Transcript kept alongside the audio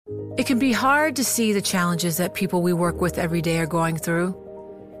It can be hard to see the challenges that people we work with every day are going through.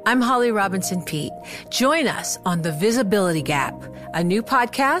 I'm Holly Robinson Peete. Join us on The Visibility Gap, a new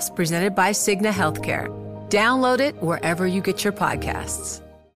podcast presented by Cigna Healthcare. Download it wherever you get your podcasts.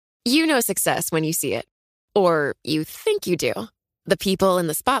 You know success when you see it. Or you think you do. The people in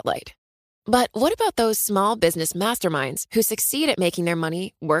the spotlight. But what about those small business masterminds who succeed at making their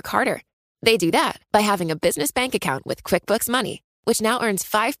money work harder? They do that by having a business bank account with QuickBooks Money, which now earns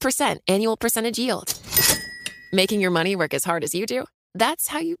 5% annual percentage yield. Making your money work as hard as you do? That's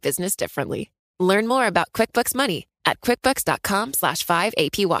how you business differently. Learn more about QuickBooks Money at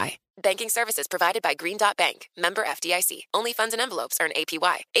quickbooks.com/5APY. Banking services provided by Green Dot Bank. Member FDIC. Only funds and envelopes earn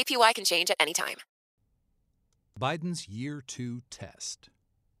APY. APY can change at any time. Biden's Year 2 test.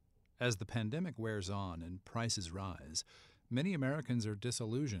 As the pandemic wears on and prices rise, many Americans are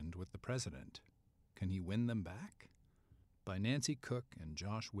disillusioned with the president. Can he win them back? By Nancy Cook and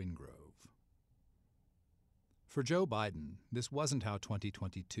Josh Wingrove. For Joe Biden, this wasn't how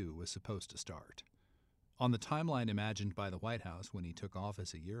 2022 was supposed to start. On the timeline imagined by the White House when he took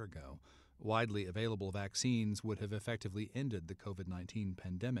office a year ago, widely available vaccines would have effectively ended the COVID-19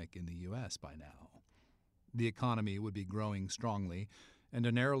 pandemic in the U.S. by now. The economy would be growing strongly, and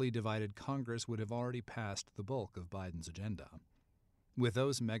a narrowly divided Congress would have already passed the bulk of Biden's agenda. With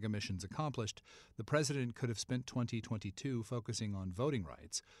those mega missions accomplished, the president could have spent 2022 focusing on voting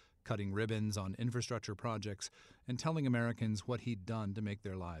rights, cutting ribbons on infrastructure projects, and telling Americans what he'd done to make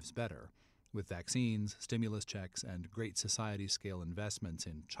their lives better, with vaccines, stimulus checks, and great society-scale investments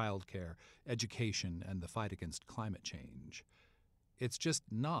in childcare, education, and the fight against climate change. It's just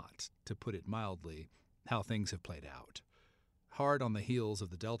not, to put it mildly, how things have played out. Hard on the heels of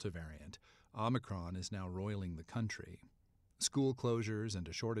the Delta variant, Omicron is now roiling the country. School closures and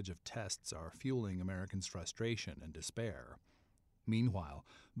a shortage of tests are fueling Americans' frustration and despair. Meanwhile,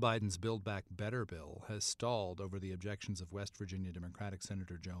 Biden's Build Back Better bill has stalled over the objections of West Virginia Democratic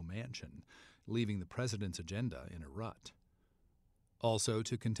Senator Joe Manchin, leaving the president's agenda in a rut. Also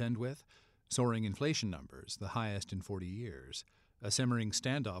to contend with, soaring inflation numbers, the highest in 40 years, a simmering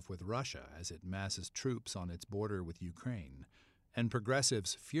standoff with Russia as it masses troops on its border with Ukraine, and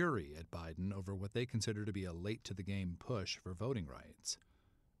progressives' fury at Biden over what they consider to be a late-to-the-game push for voting rights.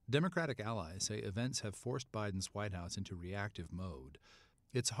 Democratic allies say events have forced Biden's White House into reactive mode.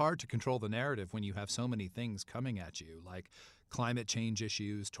 It's hard to control the narrative when you have so many things coming at you, like climate change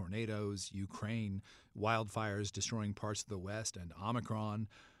issues, tornadoes, Ukraine, wildfires destroying parts of the West, and Omicron,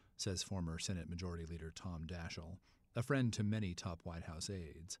 says former Senate Majority Leader Tom Daschle, a friend to many top White House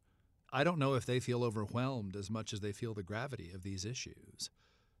aides. I don't know if they feel overwhelmed as much as they feel the gravity of these issues.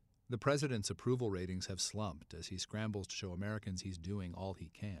 The president's approval ratings have slumped as he scrambles to show Americans he's doing all he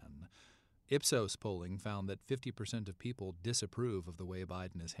can. Ipsos polling found that 50% of people disapprove of the way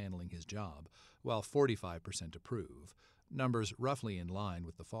Biden is handling his job, while 45% approve, numbers roughly in line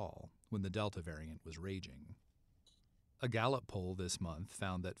with the fall, when the Delta variant was raging. A Gallup poll this month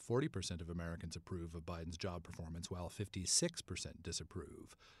found that 40% of Americans approve of Biden's job performance, while 56%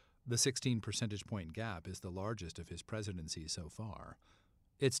 disapprove. The 16 percentage point gap is the largest of his presidency so far.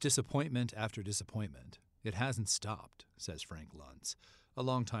 It's disappointment after disappointment. It hasn't stopped, says Frank Luntz, a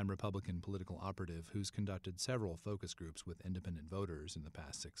longtime Republican political operative who's conducted several focus groups with independent voters in the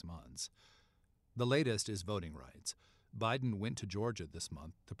past 6 months. The latest is voting rights. Biden went to Georgia this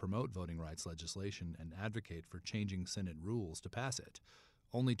month to promote voting rights legislation and advocate for changing Senate rules to pass it,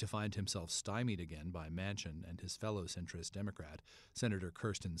 only to find himself stymied again by Manchin and his fellow centrist Democrat, Senator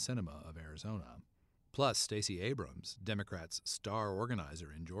Kyrsten Sinema of Arizona. Plus, Stacey Abrams, Democrats' star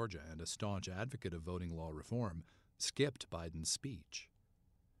organizer in Georgia and a staunch advocate of voting law reform, skipped Biden's speech.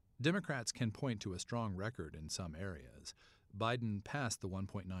 Democrats can point to a strong record in some areas. Biden passed the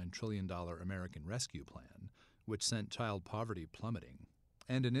 $1.9 trillion American Rescue Plan, which sent child poverty plummeting,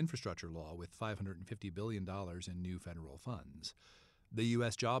 and an infrastructure law with $550 billion in new federal funds. The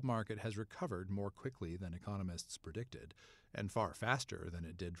U.S. job market has recovered more quickly than economists predicted, and far faster than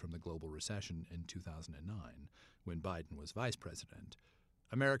it did from the global recession in 2009, when Biden was vice president.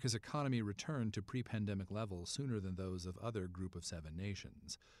 America's economy returned to pre-pandemic levels sooner than those of other Group of Seven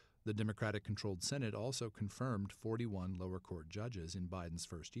nations. The Democratic-controlled Senate also confirmed 41 lower court judges in Biden's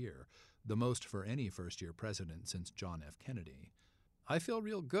first year, the most for any first-year president since John F. Kennedy. I feel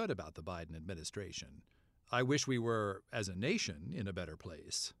real good about the Biden administration. I wish we were, as a nation, in a better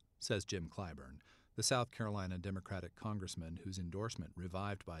place, says Jim Clyburn, the South Carolina Democratic congressman whose endorsement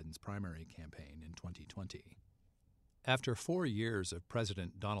revived Biden's primary campaign in 2020. After 4 years of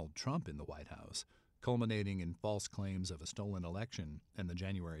President Donald Trump in the White House, culminating in false claims of a stolen election and the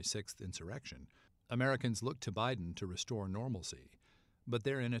January 6th insurrection, Americans look to Biden to restore normalcy. But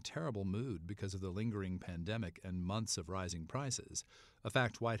they're in a terrible mood because of the lingering pandemic and months of rising prices, a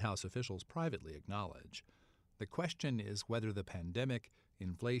fact White House officials privately acknowledge. The question is whether the pandemic,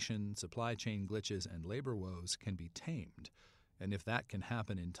 inflation, supply chain glitches, and labor woes can be tamed, and if that can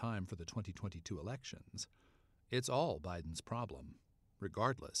happen in time for the 2022 elections. It's all Biden's problem,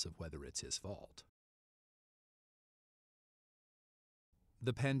 regardless of whether it's his fault.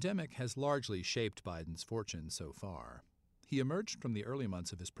 The pandemic has largely shaped Biden's fortunes so far. He emerged from the early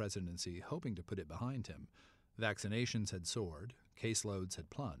months of his presidency hoping to put it behind him. Vaccinations had soared, caseloads had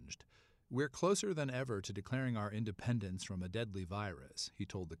plunged. We're closer than ever to declaring our independence from a deadly virus, he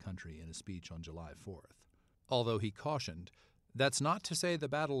told the country in a speech on July 4th. Although he cautioned, that's not to say the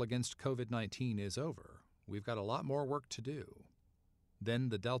battle against COVID-19 is over. We've got a lot more work to do. Then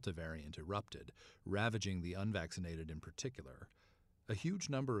the Delta variant erupted, ravaging the unvaccinated in particular. A huge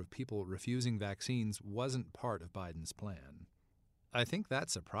number of people refusing vaccines wasn't part of Biden's plan. I think that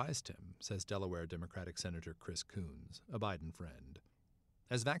surprised him, says Delaware Democratic Senator Chris Coons, a Biden friend.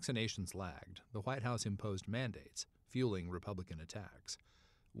 As vaccinations lagged, the White House imposed mandates, fueling Republican attacks.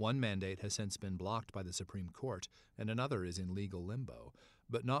 One mandate has since been blocked by the Supreme Court, and another is in legal limbo,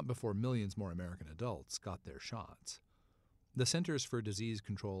 but not before millions more American adults got their shots. The Centers for Disease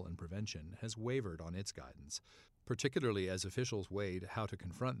Control and Prevention has wavered on its guidance, particularly as officials weighed how to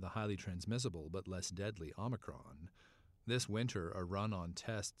confront the highly transmissible but less deadly Omicron. This winter, a run on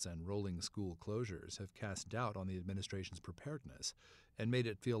tests and rolling school closures have cast doubt on the administration's preparedness and made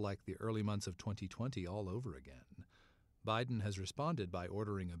it feel like the early months of 2020 all over again. Biden has responded by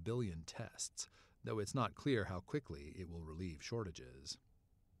ordering 1 billion tests, though it's not clear how quickly it will relieve shortages.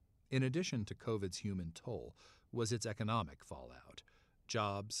 In addition to COVID's human toll was its economic fallout.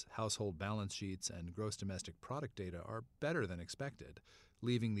 Jobs, household balance sheets, and gross domestic product data are better than expected,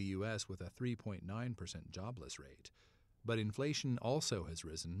 leaving the U.S. with a 3.9% jobless rate. But inflation also has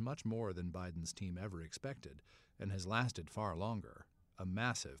risen much more than Biden's team ever expected and has lasted far longer, a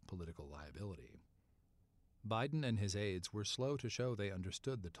massive political liability. Biden and his aides were slow to show they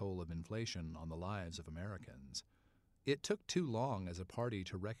understood the toll of inflation on the lives of Americans. It took too long as a party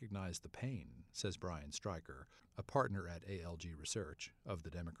to recognize the pain, says Brian Stryker, a partner at ALG Research of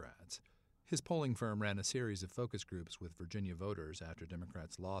the Democrats. His polling firm ran a series of focus groups with Virginia voters after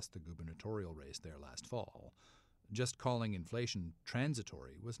Democrats lost the gubernatorial race there last fall. Just calling inflation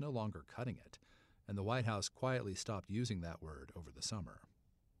transitory was no longer cutting it, and the White House quietly stopped using that word over the summer.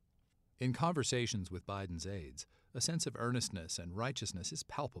 In conversations with Biden's aides, a sense of earnestness and righteousness is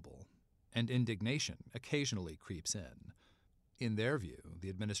palpable, and indignation occasionally creeps in. In their view, the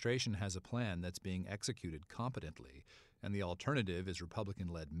administration has a plan that's being executed competently, and the alternative is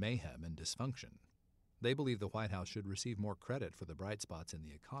Republican-led mayhem and dysfunction. They believe the White House should receive more credit for the bright spots in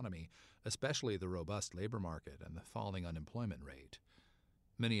the economy, especially the robust labor market and the falling unemployment rate.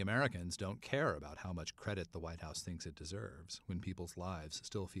 Many Americans don't care about how much credit the White House thinks it deserves when people's lives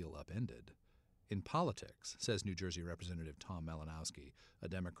still feel upended. In politics, says New Jersey Representative Tom Malinowski, a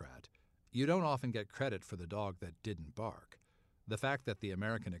Democrat, you don't often get credit for the dog that didn't bark. The fact that the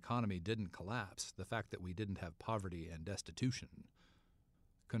American economy didn't collapse, the fact that we didn't have poverty and destitution.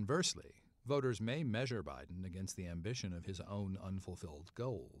 Conversely, voters may measure Biden against the ambition of his own unfulfilled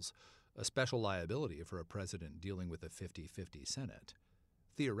goals, a special liability for a president dealing with a 50-50 Senate.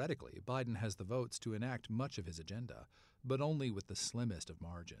 Theoretically, Biden has the votes to enact much of his agenda, but only with the slimmest of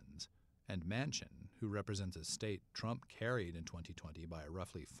margins. And Manchin, who represents a state Trump carried in 2020 by a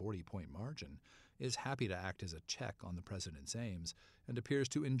roughly 40-point margin, is happy to act as a check on the president's aims and appears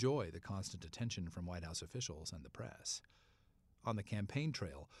to enjoy the constant attention from White House officials and the press. On the campaign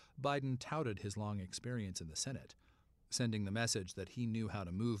trail, Biden touted his long experience in the Senate, sending the message that he knew how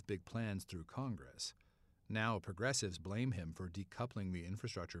to move big plans through Congress. Now progressives blame him for decoupling the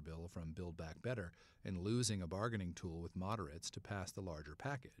infrastructure bill from Build Back Better and losing a bargaining tool with moderates to pass the larger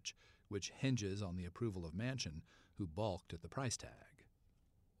package, which hinges on the approval of Manchin, who balked at the price tag.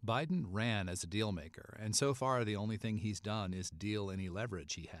 Biden ran as a dealmaker, and so far the only thing he's done is deal any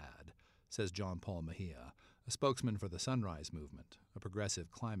leverage he had, says John Paul Mejia, a spokesman for the Sunrise Movement, a progressive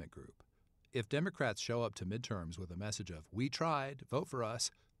climate group. If Democrats show up to midterms with a message of, "We tried, vote for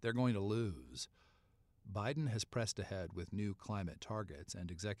us," they're going to lose. Biden has pressed ahead with new climate targets and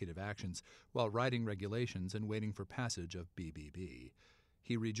executive actions while writing regulations and waiting for passage of BBB.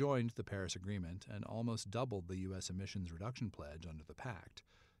 He rejoined the Paris Agreement and almost doubled the U.S. emissions reduction pledge under the pact,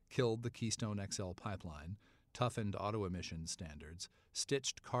 killed the Keystone XL pipeline, toughened auto emissions standards,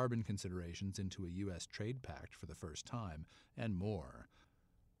 stitched carbon considerations into a U.S. trade pact for the first time, and more.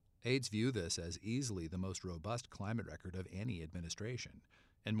 Aides view this as easily the most robust climate record of any administration,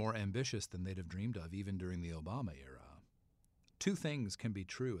 and more ambitious than they'd have dreamed of even during the Obama era. Two things can be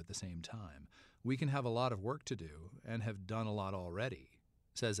true at the same time. We can have a lot of work to do and have done a lot already,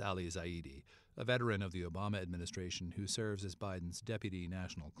 says Ali Zaidi, a veteran of the Obama administration who serves as Biden's deputy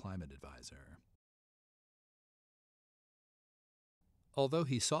national climate advisor. Although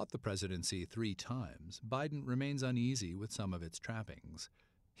he sought the presidency 3 times, Biden remains uneasy with some of its trappings.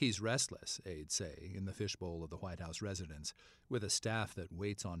 He's restless, aides say, in the fishbowl of the White House residence, with a staff that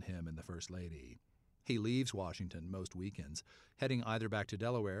waits on him and the First Lady. He leaves Washington most weekends, heading either back to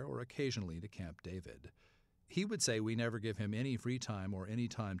Delaware or occasionally to Camp David. He would say we never give him any free time or any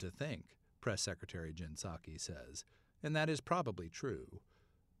time to think, Press Secretary Jen Psaki says, and that is probably true.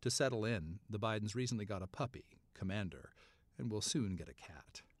 To settle in, the Bidens recently got a puppy, Commander, and will soon get a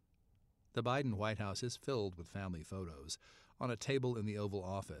cat. The Biden White House is filled with family photos. On a table in the Oval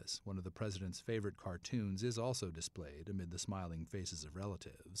Office, one of the president's favorite cartoons is also displayed amid the smiling faces of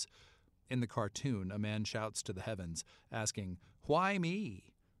relatives. In the cartoon, a man shouts to the heavens, asking, "Why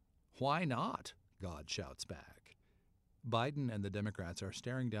me?" "Why not?" God shouts back. Biden and the Democrats are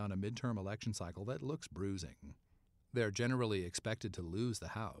staring down a midterm election cycle that looks bruising. They're generally expected to lose the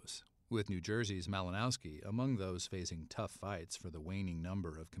House, with New Jersey's Malinowski among those facing tough fights for the waning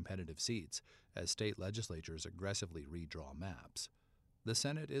number of competitive seats as state legislatures aggressively redraw maps. The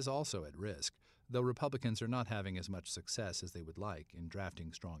Senate is also at risk, though Republicans are not having as much success as they would like in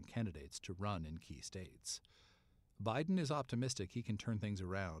drafting strong candidates to run in key states. Biden is optimistic he can turn things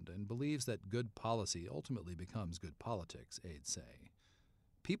around and believes that good policy ultimately becomes good politics, aides say.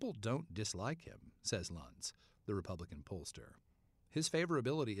 People don't dislike him, says Luntz, the Republican pollster. His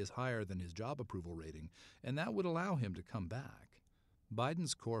favorability is higher than his job approval rating, and that would allow him to come back.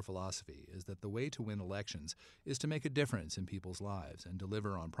 Biden's core philosophy is that the way to win elections is to make a difference in people's lives and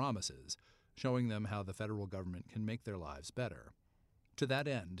deliver on promises, showing them how the federal government can make their lives better. To that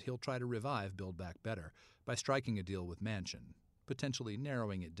end, he'll try to revive Build Back Better by striking a deal with Manchin, potentially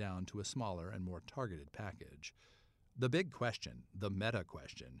narrowing it down to a smaller and more targeted package. The big question, the meta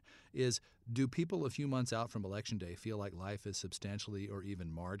question, is do people a few months out from Election Day feel like life is substantially or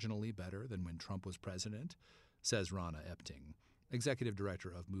even marginally better than when Trump was president? Says Rana Epting, executive director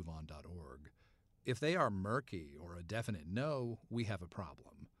of MoveOn.org. If they are murky or a definite no, we have a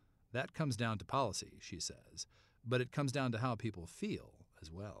problem. That comes down to policy, she says, but it comes down to how people feel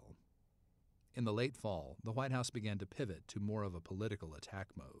as well. In the late fall, the White House began to pivot to more of a political attack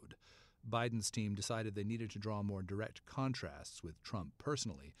mode. Biden's team decided they needed to draw more direct contrasts with Trump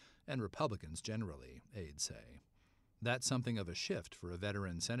personally and Republicans generally, aides say. That's something of a shift for a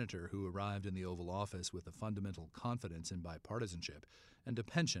veteran senator who arrived in the Oval Office with a fundamental confidence in bipartisanship and a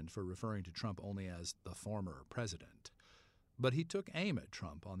penchant for referring to Trump only as the former president. But he took aim at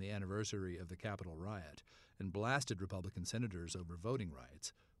Trump on the anniversary of the Capitol riot and blasted Republican senators over voting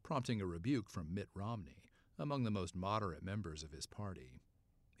rights, prompting a rebuke from Mitt Romney, among the most moderate members of his party.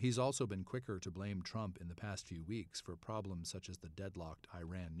 He's also been quicker to blame Trump in the past few weeks for problems such as the deadlocked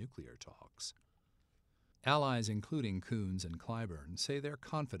Iran nuclear talks. Allies including Coons and Clyburn say they're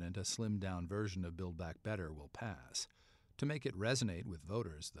confident a slimmed-down version of Build Back Better will pass. To make it resonate with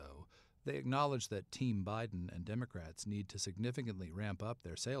voters, though, they acknowledge that Team Biden and Democrats need to significantly ramp up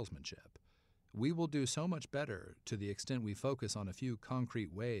their salesmanship. We will do so much better to the extent we focus on a few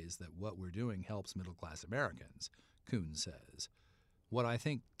concrete ways that what we're doing helps middle-class Americans, Coons says. What I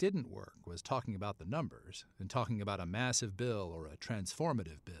think didn't work was talking about the numbers and talking about a massive bill or a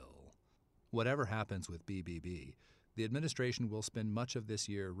transformative bill. Whatever happens with BBB, the administration will spend much of this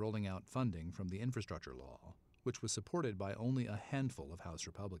year rolling out funding from the infrastructure law, which was supported by only a handful of House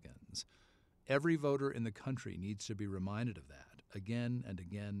Republicans. Every voter in the country needs to be reminded of that, again and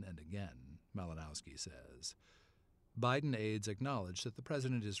again and again, Malinowski says. Biden aides acknowledge that the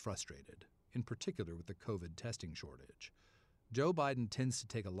president is frustrated, in particular with the COVID testing shortage. Joe Biden tends to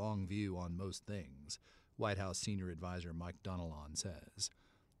take a long view on most things, White House senior advisor Mike Donilon says.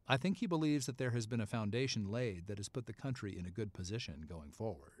 I think he believes that there has been a foundation laid that has put the country in a good position going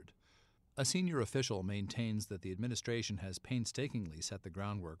forward. A senior official maintains that the administration has painstakingly set the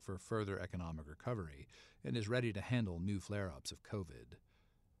groundwork for further economic recovery and is ready to handle new flare-ups of COVID.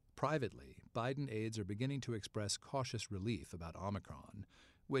 Privately, Biden aides are beginning to express cautious relief about Omicron,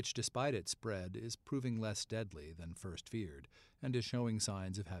 which, despite its spread, is proving less deadly than first feared and is showing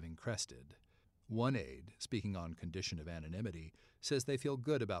signs of having crested. One aide, speaking on condition of anonymity, says they feel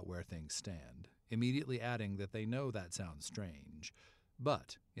good about where things stand, immediately adding that they know that sounds strange.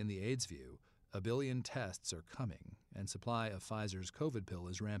 But, in the aide's view, 1 billion tests are coming, and supply of Pfizer's COVID pill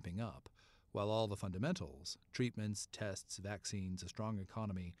is ramping up, while all the fundamentals, treatments, tests, vaccines, a strong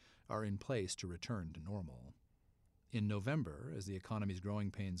economy, are in place to return to normal. In November, as the economy's growing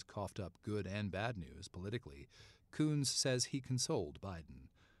pains coughed up good and bad news politically, Coons says he consoled Biden.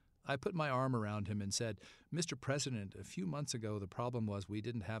 I put my arm around him and said, "Mr. President, a few months ago the problem was we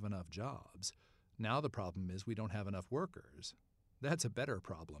didn't have enough jobs. Now the problem is we don't have enough workers. That's a better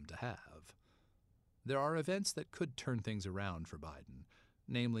problem to have." There are events that could turn things around for Biden,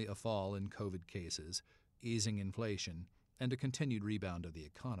 namely a fall in COVID cases, easing inflation, and a continued rebound of the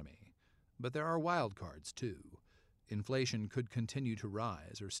economy. But there are wild cards, too. Inflation could continue to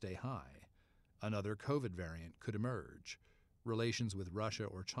rise or stay high. Another COVID variant could emerge. Relations with Russia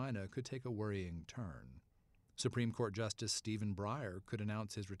or China could take a worrying turn. Supreme Court Justice Stephen Breyer could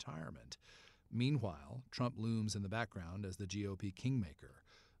announce his retirement. Meanwhile, Trump looms in the background as the GOP kingmaker,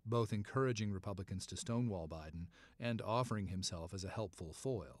 both encouraging Republicans to stonewall Biden and offering himself as a helpful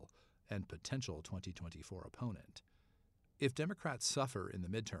foil and potential 2024 opponent. If Democrats suffer in the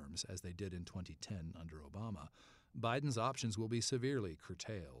midterms, as they did in 2010 under Obama, Biden's options will be severely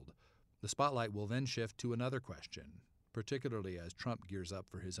curtailed. The spotlight will then shift to another question, particularly as Trump gears up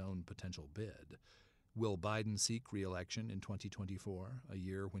for his own potential bid. Will Biden seek re-election in 2024, a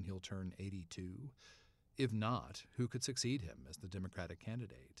year when he'll turn 82? If not, who could succeed him as the Democratic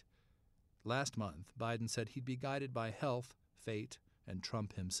candidate? Last month, Biden said he'd be guided by health, fate, and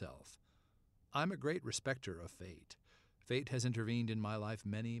Trump himself. "I'm a great respecter of fate. Fate has intervened in my life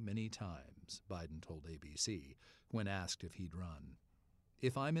many, many times," Biden told ABC when asked if he'd run.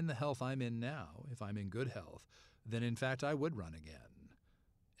 "If I'm in the health I'm in now, if I'm in good health, then in fact I would run again.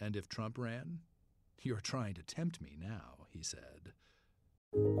 And if Trump ran? You're trying to tempt me now," he said.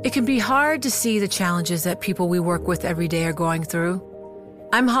 It can be hard to see the challenges that people we work with every day are going through.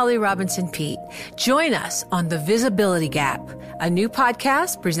 I'm Holly Robinson Peete. Join us on The Visibility Gap, a new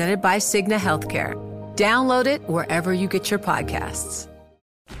podcast presented by Cigna Healthcare. Download it wherever you get your podcasts.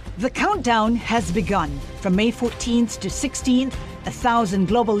 The countdown has begun. From May 14th to 16th, 1,000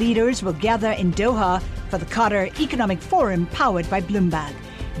 global leaders will gather in Doha for the Qatar Economic Forum powered by Bloomberg.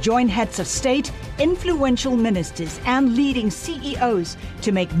 Join heads of state, influential ministers, and leading CEOs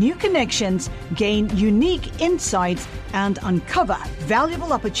to make new connections, gain unique insights, and uncover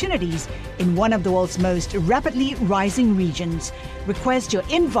valuable opportunities in one of the world's most rapidly rising regions. Request your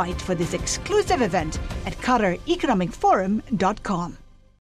invite for this exclusive event at QatarEconomicForum.com.